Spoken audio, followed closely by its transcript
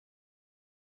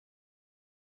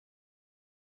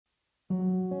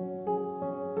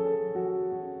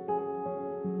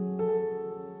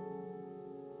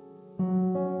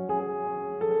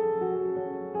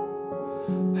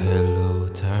Hello,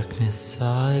 darkness,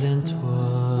 silent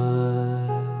one.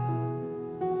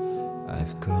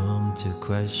 I've come to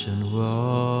question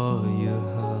what you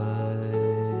hide,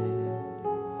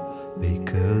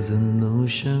 because an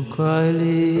ocean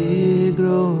quietly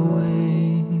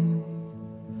growing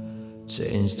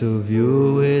changed the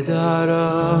view without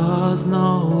us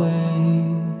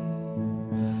knowing.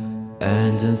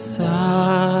 And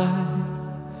inside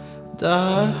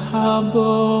the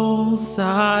Hubble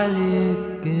side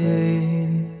it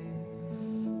gain,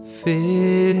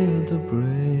 feel the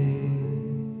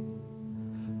brain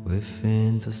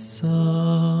within the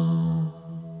sun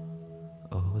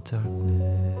of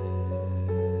darkness.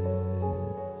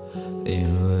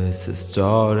 In which the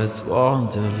stars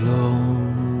wander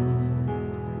alone,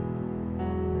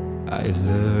 I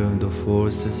learned the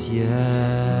forces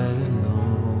yet unknown,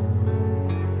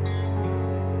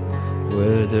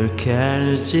 where their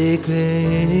energy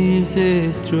claims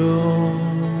is strong.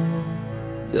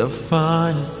 The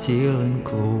finest steel and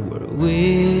cold where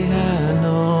we had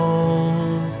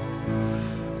known.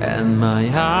 And my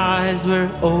eyes were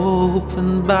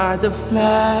opened by the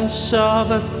flash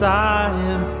of a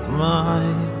science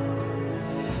mind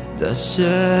that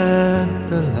shed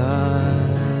the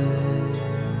light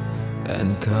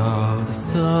and caught the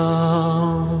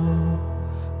sound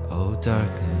of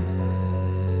darkness.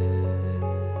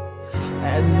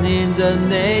 And in the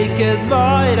naked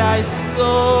void I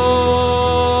saw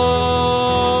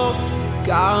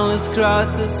countless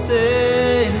crosses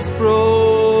in its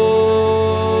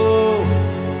prow,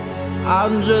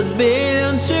 100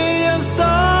 billion trillion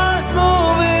stars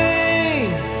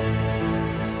moving,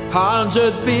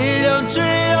 100 billion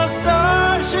trillion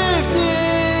stars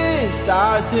shifting,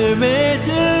 stars who made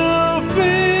to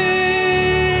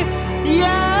free.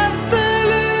 Yes,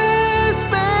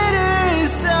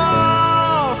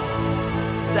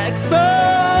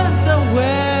 expands the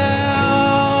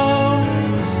well.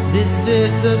 This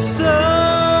is the sound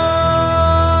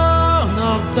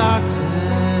of darkness.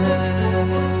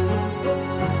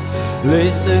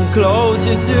 Listen close,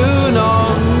 you do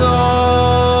not know.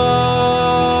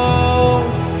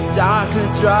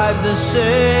 Darkness drives and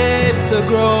shapes to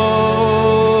grow.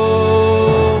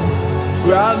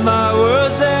 Grab my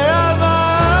words, there I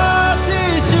might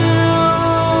teach you.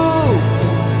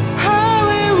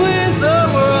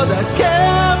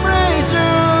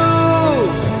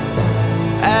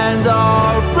 And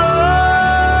our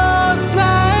bros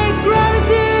like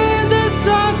gravity in the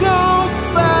struggle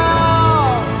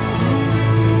fell,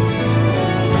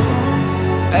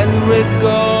 and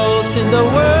wriggles in the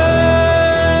worlds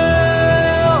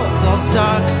of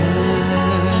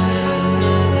darkness,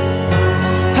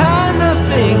 and the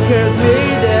thinkers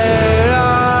with their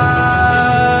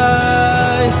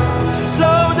eyes, so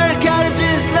their courage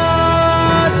is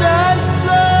large as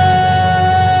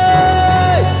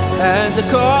sight, and the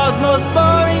cosmos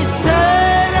bore its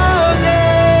head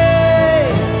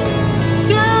away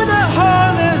to the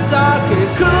wholeness Murasaki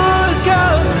could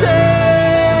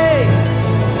contain.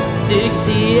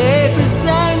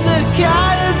 68% of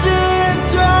energy and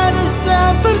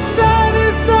 27%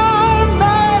 is no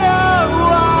matter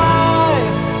why.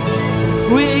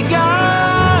 We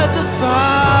got just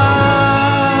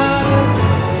fine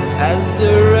and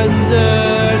surrender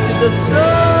to the sun.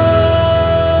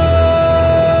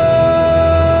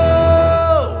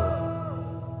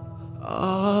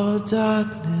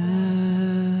 Darkness.